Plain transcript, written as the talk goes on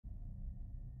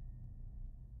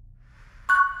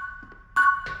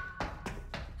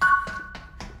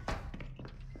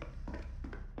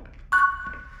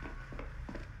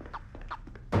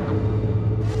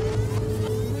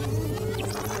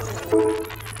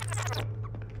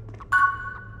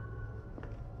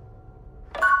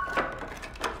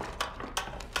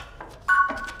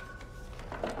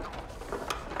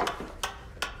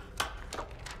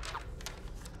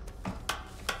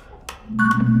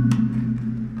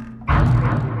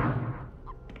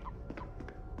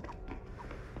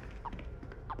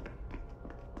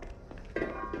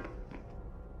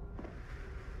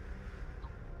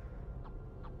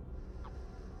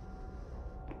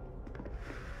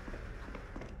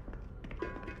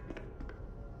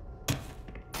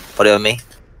Body on me.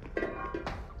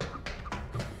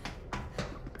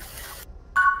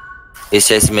 He's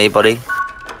chasing me, buddy.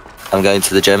 I'm going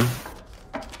to the gym.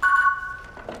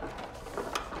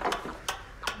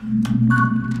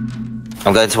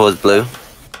 I'm going towards blue.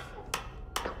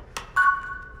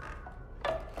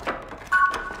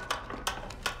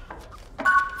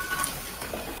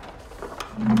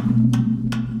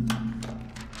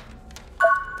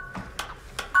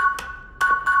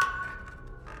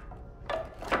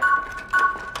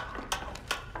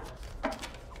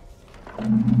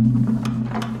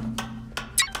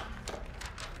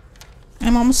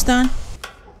 I'm almost done.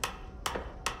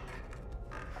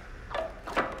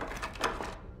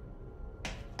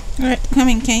 Alright,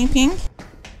 coming, can you ping?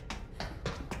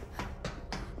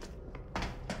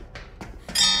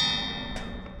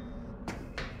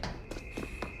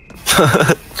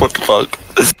 What the fuck?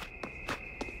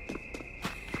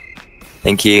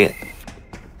 Thank you.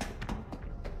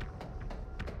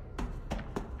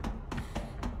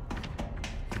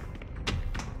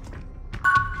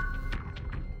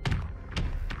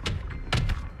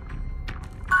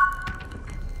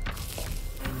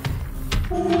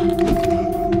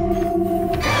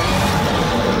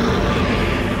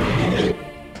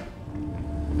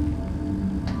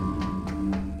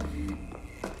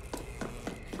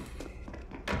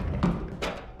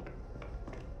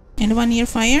 Anyone near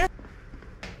fire?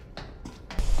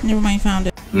 Never mind, found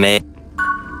it. Me.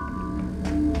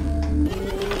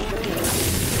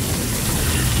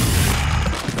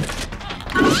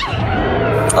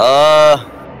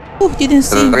 Oh, didn't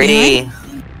see me. Three.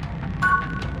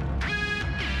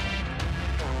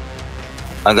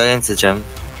 I'm going into the gym.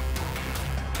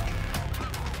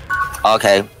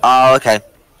 Okay. Oh, okay.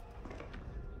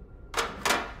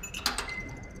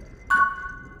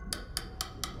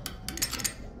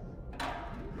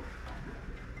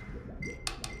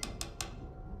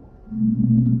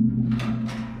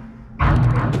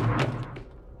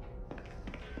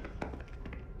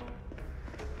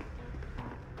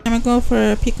 I'm gonna go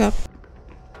for a pickup.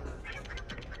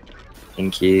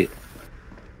 Thank you.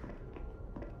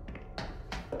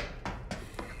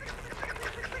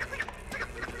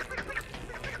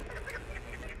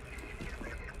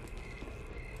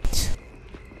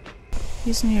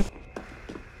 He's near.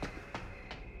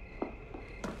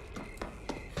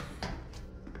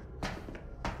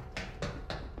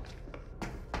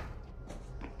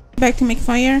 Back to make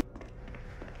fire.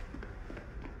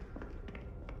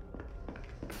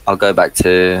 I'll go back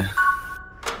to...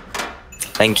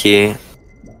 Thank you.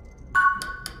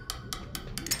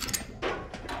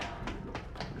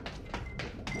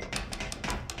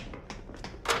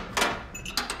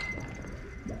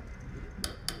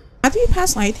 How do you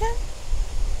pass item?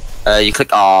 You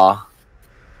click R.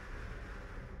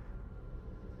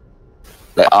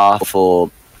 Like R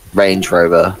for Range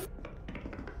Rover.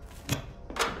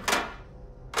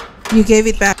 You gave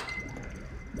it back.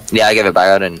 Yeah, I gave it back.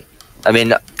 I didn't... I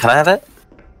mean, can I have it?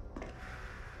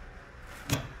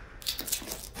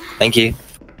 Thank you.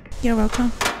 You're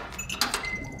welcome.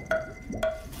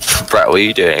 Brett, what are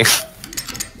you doing?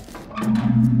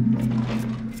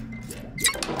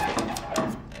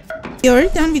 You're already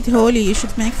done with holy, you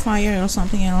should make fire or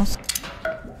something else.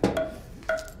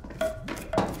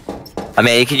 I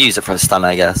mean, you could use it for a stun,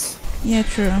 I guess. Yeah,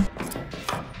 true.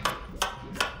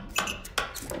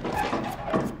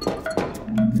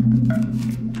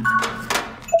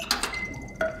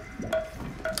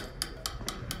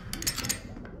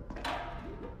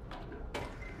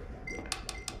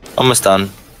 Almost done.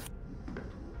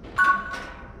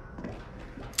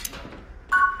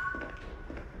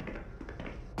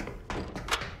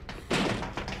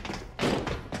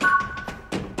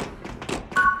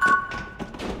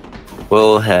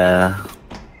 Will here.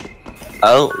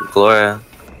 Oh, Gloria.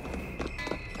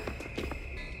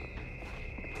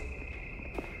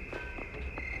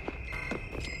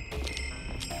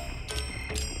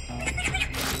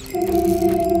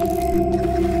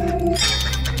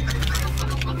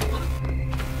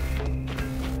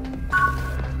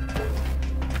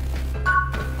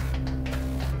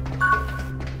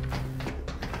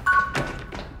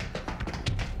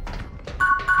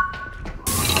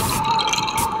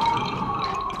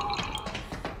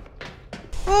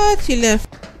 What? You left.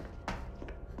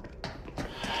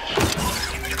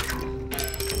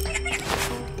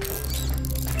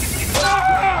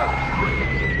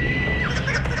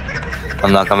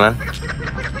 I'm not coming.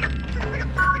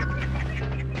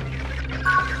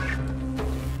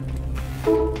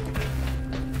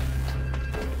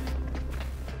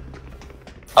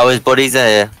 Oh, his body's in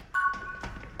here.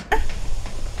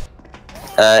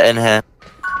 In here.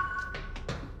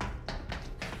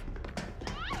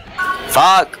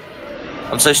 Fuck!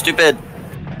 I'm so stupid.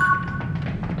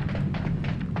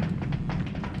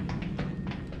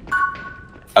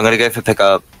 I'm gonna go for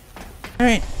pickup.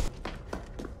 Alright.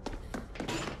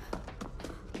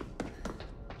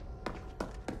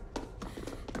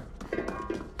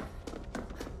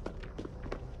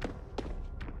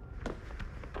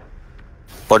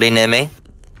 Body near me.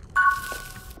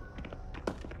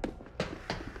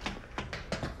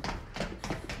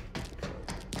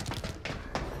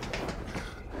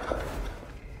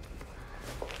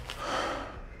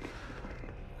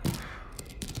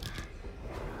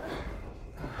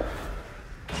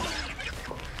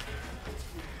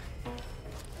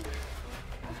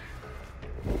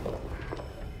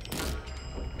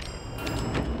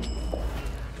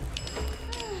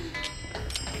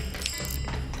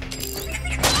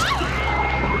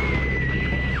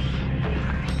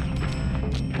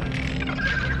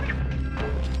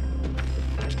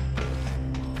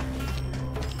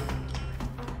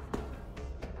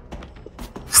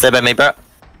 Stay by me, bro.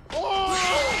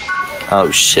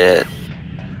 Oh shit.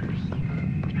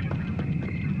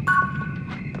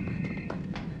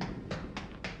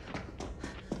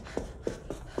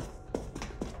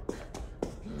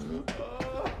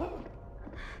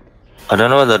 I don't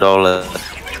know where the doll is.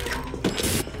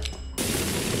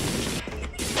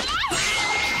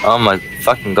 Oh my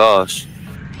fucking gosh.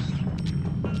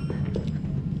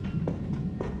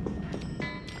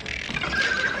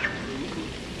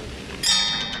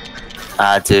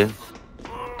 I had to.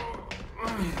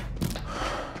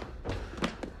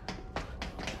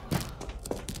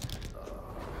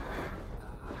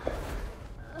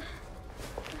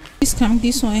 He's coming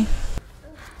this way.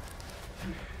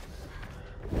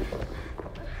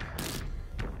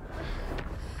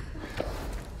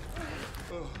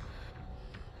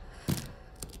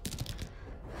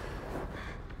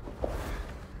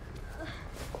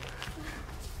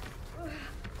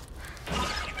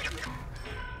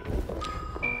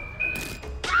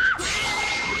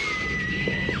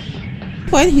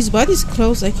 While his body's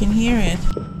close, I can hear it.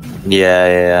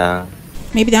 Yeah.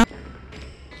 Maybe down.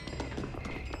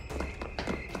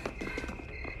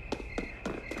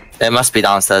 It must be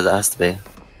downstairs, it has to be.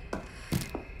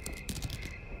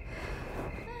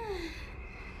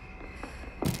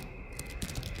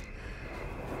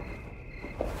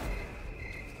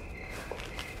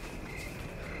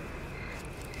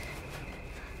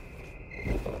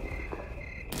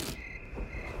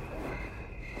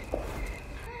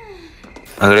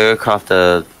 I'm gonna go craft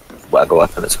the whatever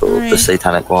weapon it's called, the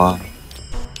satanic one.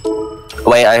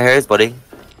 Wait, I hear his body.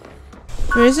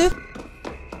 Where is it?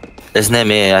 It's near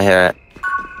me, I hear it.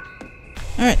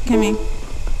 Alright, coming.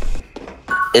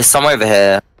 It's somewhere over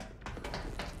here.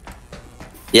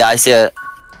 Yeah, I see it.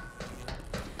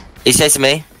 He's chasing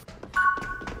me.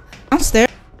 Downstairs?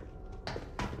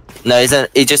 No,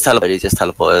 he just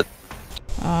teleported.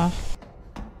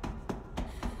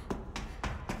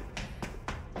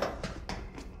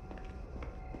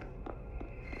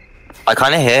 I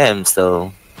kind of hear him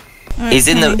still. Right, He's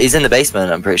in the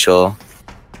basement, I'm pretty sure.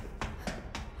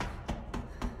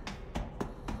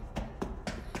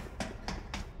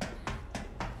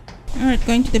 Alright,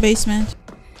 going to the basement.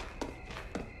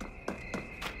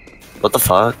 What the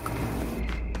fuck?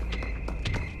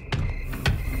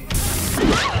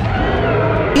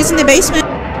 He's in the basement.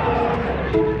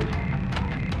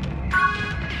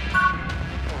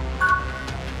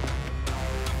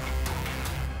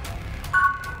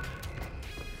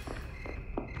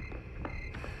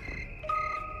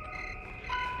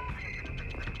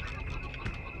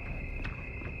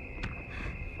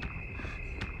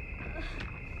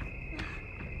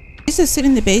 He's just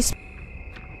sitting in the basement.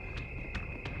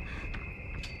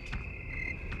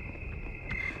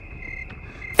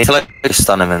 Need to like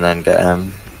stun him and then get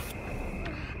him.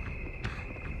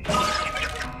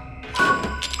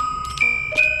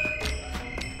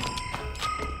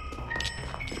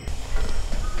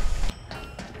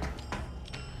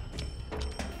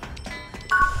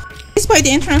 He's by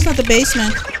the entrance, not the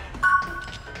basement.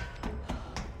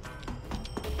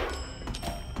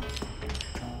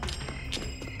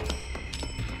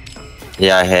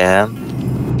 Yeah, I hear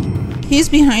him. He's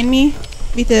behind me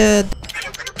with the...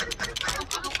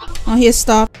 Oh, he has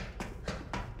stopped.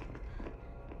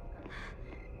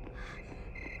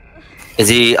 Is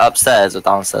he upstairs or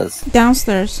downstairs?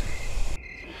 Downstairs.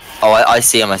 Oh, I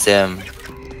see him, I see him.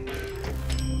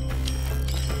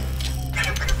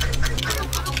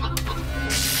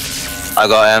 I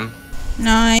got him.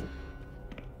 Nice.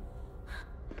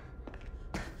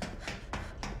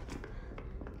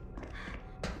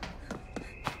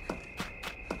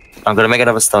 I'm gonna make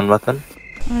another stun weapon.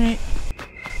 Alright.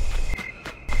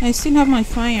 I still have my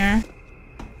fire.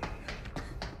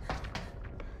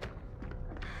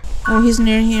 Oh, he's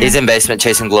near here. He's in basement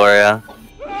chasing Gloria.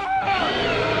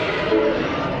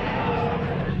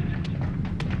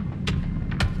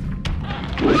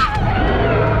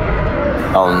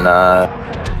 Oh no.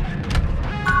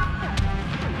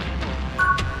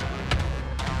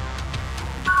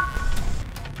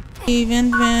 He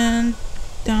went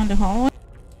down the hallway.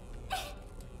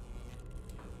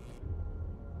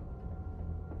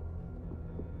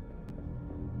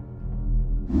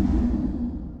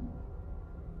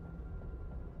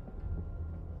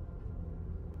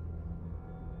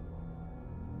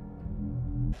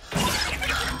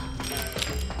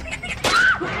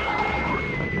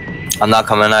 I'm not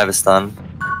coming over, stun.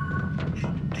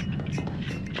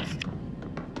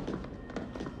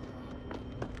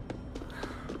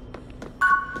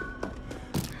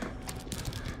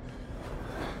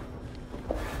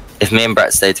 If me and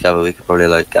Brett stay together, we could probably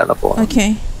like get another one.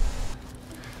 Okay.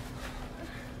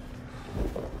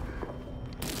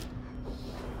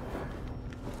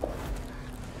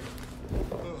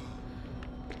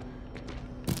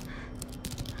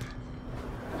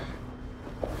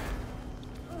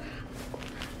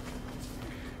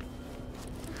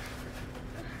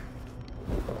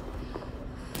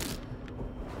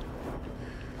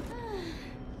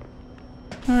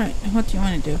 Alright, what do you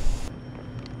want to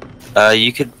do?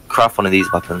 You could craft one of these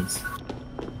weapons.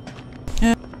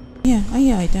 Yeah, oh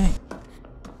yeah, I died.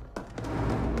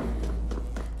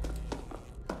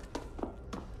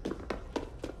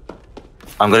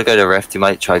 I'm gonna go to Rift, you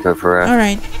might try go for Rift.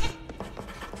 Alright.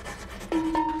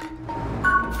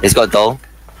 He's got a doll.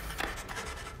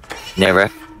 Near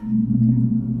Rift.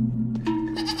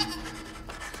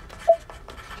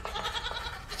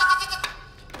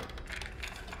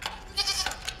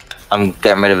 I'm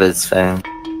getting rid of his thing.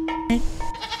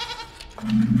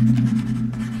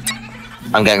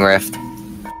 I'm getting Rift.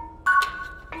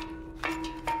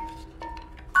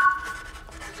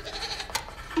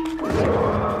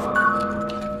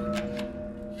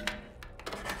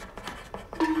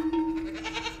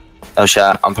 Oh shit,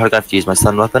 I'm probably gonna have to use my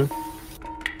stun weapon.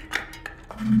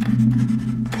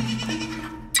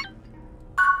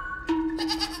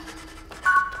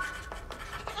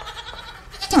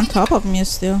 It's on top of me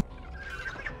still.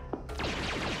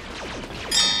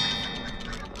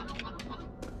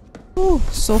 Ooh,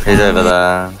 so far He's over away.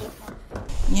 there.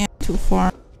 Yeah, too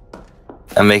far.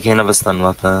 I'm making another stun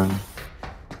weapon.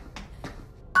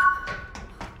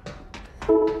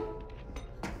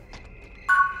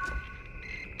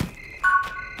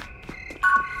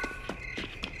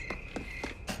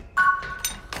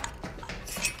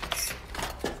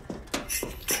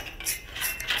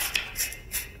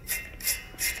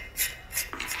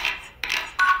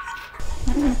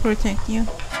 I'm gonna protect you.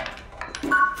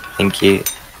 Thank you.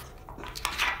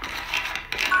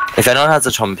 If anyone has a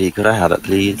chompy, could I have it,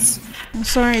 please? I'm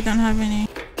sorry, I don't have any.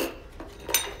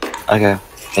 Okay,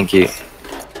 thank you.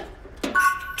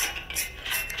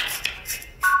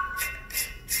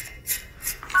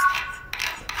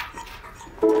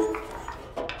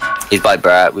 He's by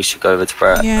Brett, we should go over to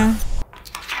Brett. Yeah.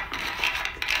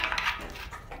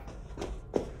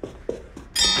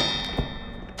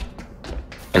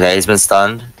 Okay, he's been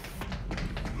stunned.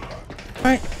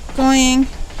 Alright, going.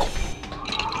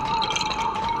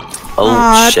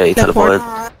 Oh shit, he teleport.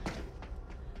 teleported.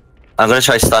 I'm gonna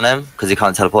try stun him, because he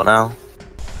can't teleport now.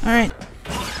 Alright.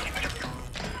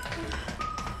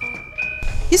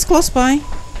 He's close by.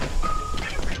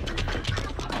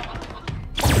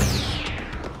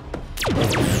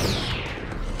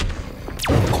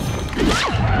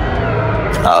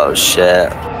 Oh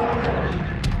shit.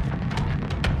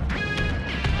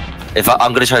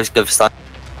 I'm gonna try to go for stun.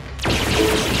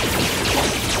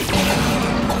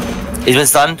 He's been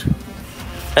stunned.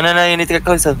 No, you need to get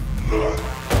closer.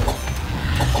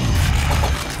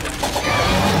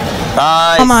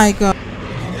 Nice. Oh my god.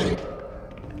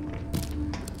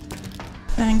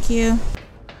 Thank you.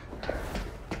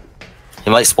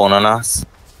 He might spawn on us.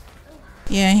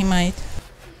 Yeah, he might.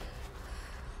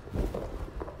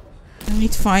 I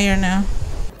need fire now.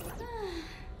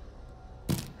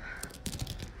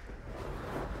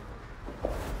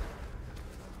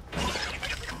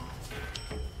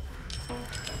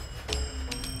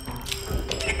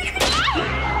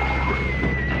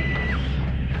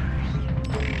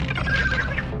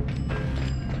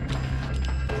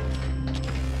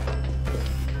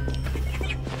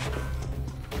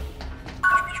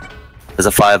 There's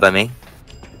a fire by me.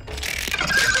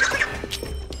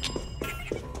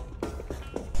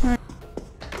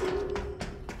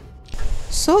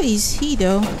 So is he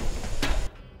though.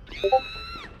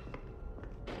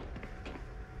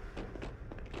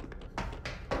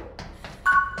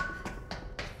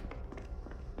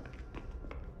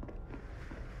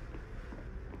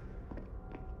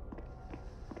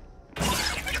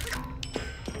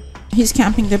 He's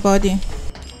camping the body.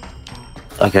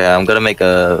 Okay, I'm gonna make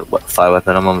a fire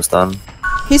weapon. I'm almost done.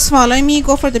 He's following me.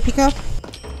 Go for the pickup.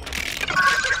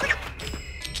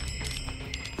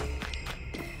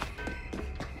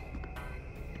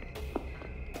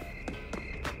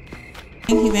 I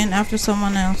think he went after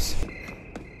someone else.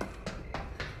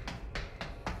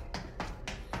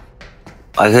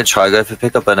 I could try go for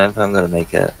pickup, but I don't think I'm gonna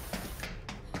make it.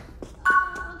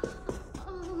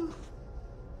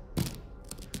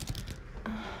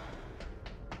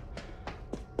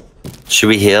 Should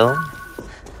we heal?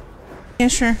 Yeah,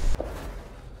 sure.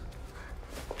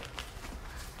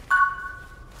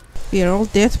 We are all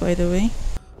dead, by the way.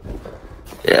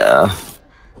 Yeah.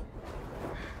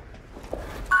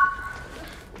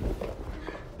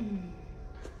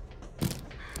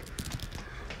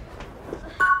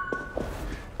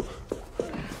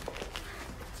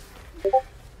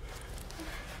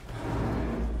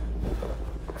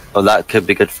 Well, that could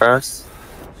be good for us.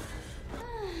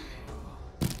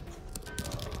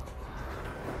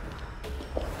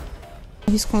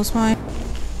 He's close by.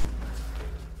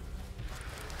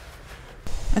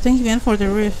 I think he went for the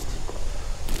rift.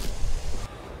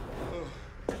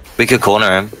 We could corner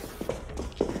him.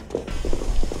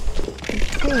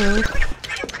 Good.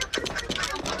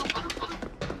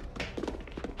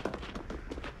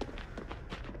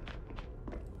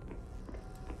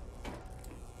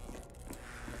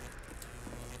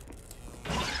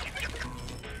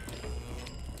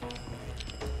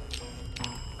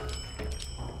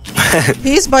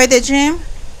 He's by the gym.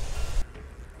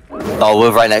 Oh,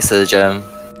 we're right next to the gym.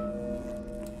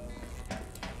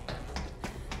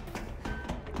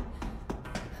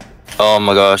 Oh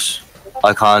my gosh.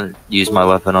 I can't use my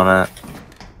weapon on it.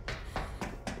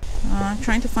 I'm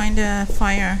trying to find a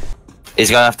fire. He's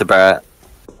gonna have to bear it.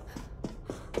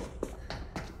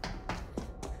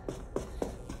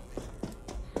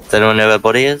 Does anyone know where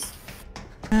body is?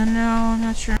 No,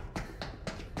 not sure.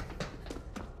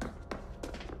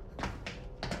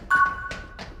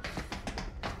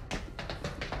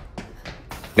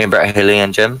 Me and Brett are healing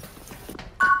and Jim.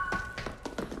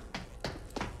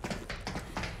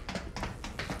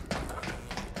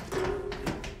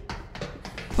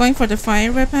 Going for the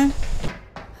fire weapon.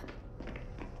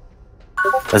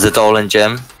 There's a doll in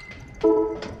Jim.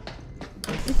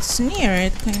 It's near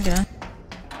it, kinda.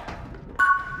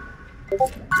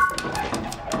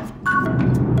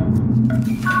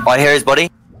 Oh, I hear his body.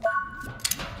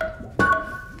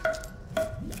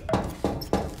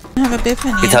 I have a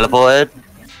weapon He yet. teleported.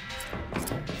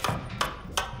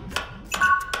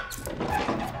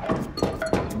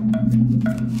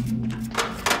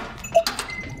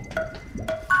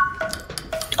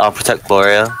 I'll protect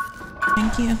Gloria.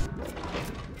 Thank you.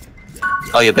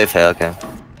 Oh, you're both here, okay.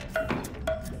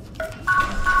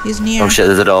 He's near. Oh shit,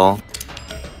 there's a doll.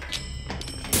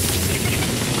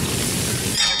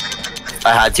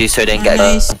 I had to, so I didn't get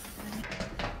Nice. it.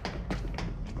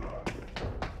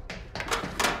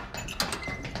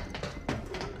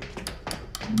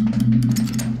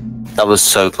 That was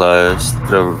so close.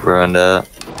 Could have ruined it.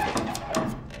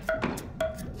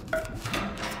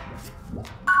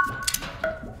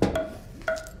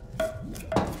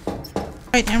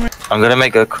 Right, I'm gonna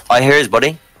make a. I hear his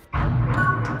body.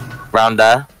 Round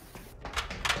there.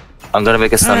 I'm gonna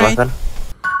make a stun Alright. weapon.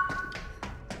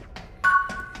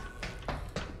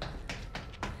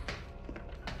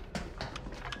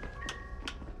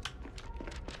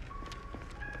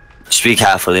 Just be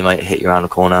careful, he might hit you around the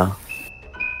corner.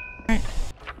 Alright.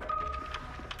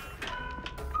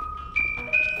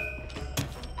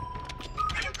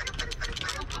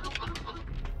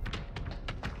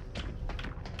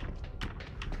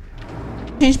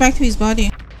 Change back to his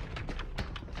body.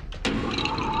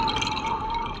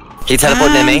 He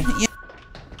teleported near me. Yeah.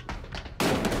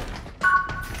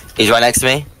 He's right next to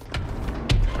me.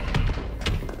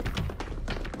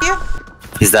 Yeah.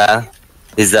 He's there.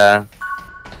 He's there.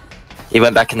 He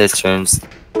went back in those rooms.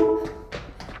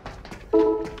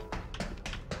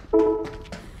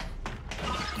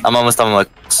 I'm almost done with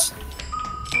my.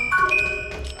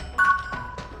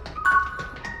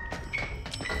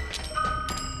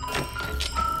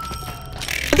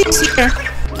 I think he's here.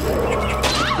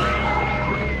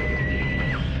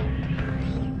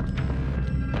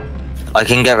 I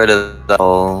can get rid of the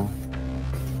whole.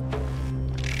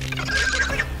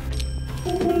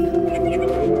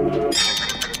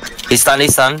 He's stunned,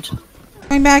 he's stunned.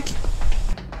 Going back.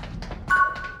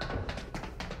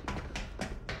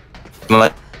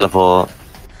 My teleport.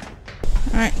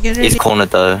 Alright, get ready. He's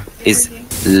cornered though. He's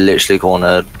literally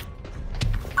cornered.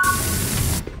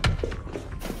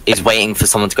 He's waiting for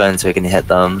someone to go in so he can hit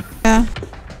them. Yeah.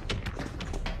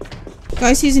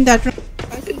 Guys, he's in that room.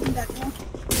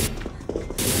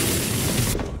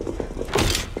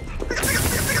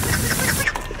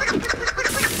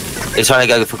 He's trying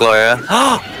to go for Gloria.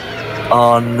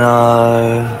 Oh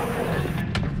no.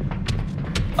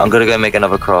 I'm gonna go make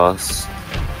another cross.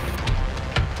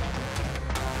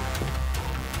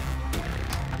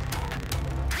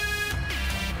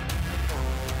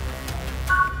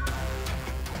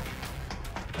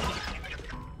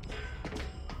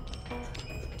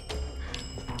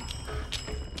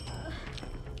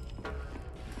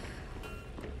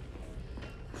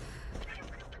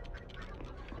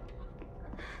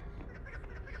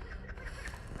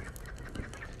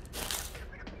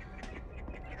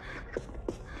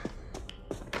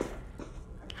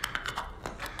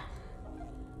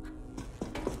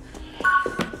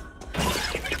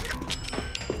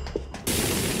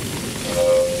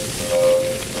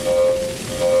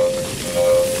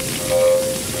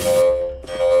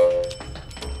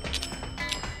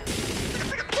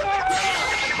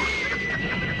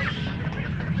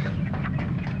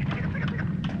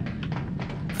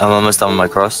 I'm almost done with my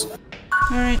cross.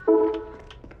 Alright.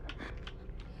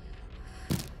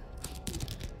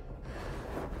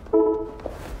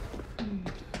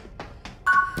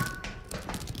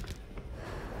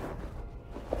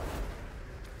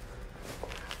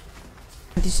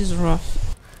 This is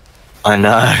rough. I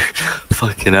know.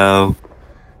 Fucking hell.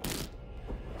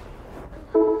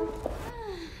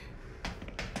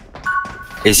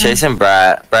 He's chasing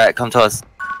Brett. Brett, come to us.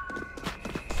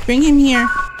 Bring him here.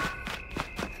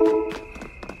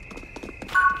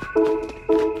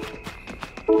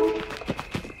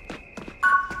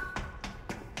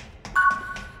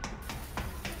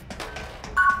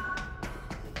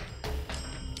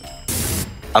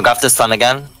 I'm gonna have to stun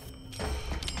again.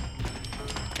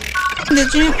 The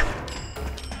gym.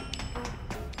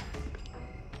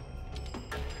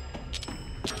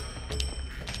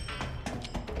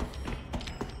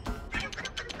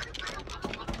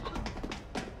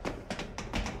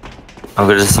 I'm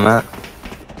gonna just submit.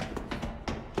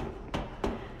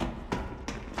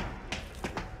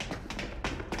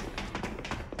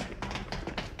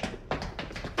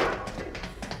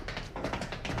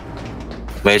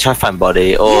 Maybe try to find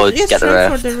body or Yes, get the try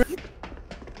rift. for the rift.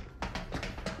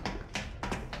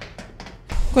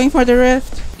 Going for the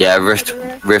rift. Yeah, rift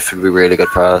would be really good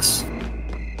for us.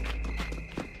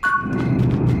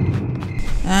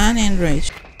 And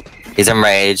enraged. He's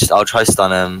enraged. I'll try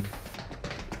stun him.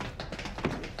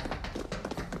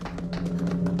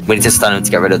 We need to stun him to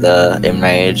get rid of the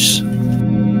enraged.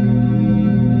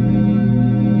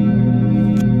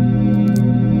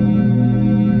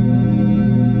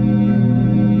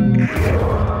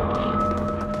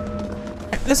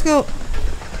 Let's go.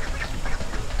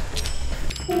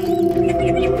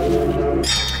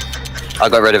 I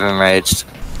got rid of enraged.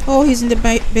 Oh, he's in the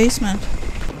basement.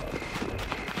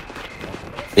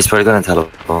 He's probably gonna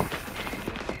teleport.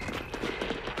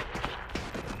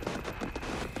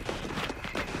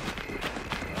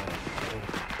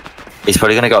 He's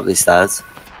probably gonna go up these stairs.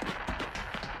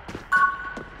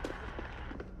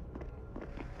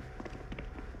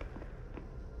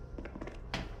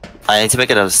 I need to make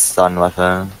it a stun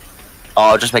weapon. Oh,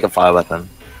 I'll just make a fire weapon.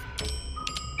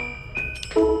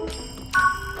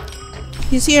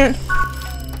 He's here.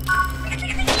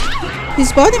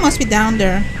 His body must be down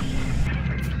there.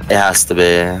 It has to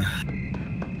be.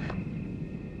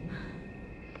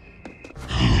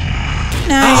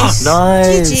 Nice.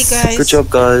 Nice. GG, guys. Good job,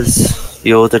 guys.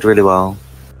 You all did really well.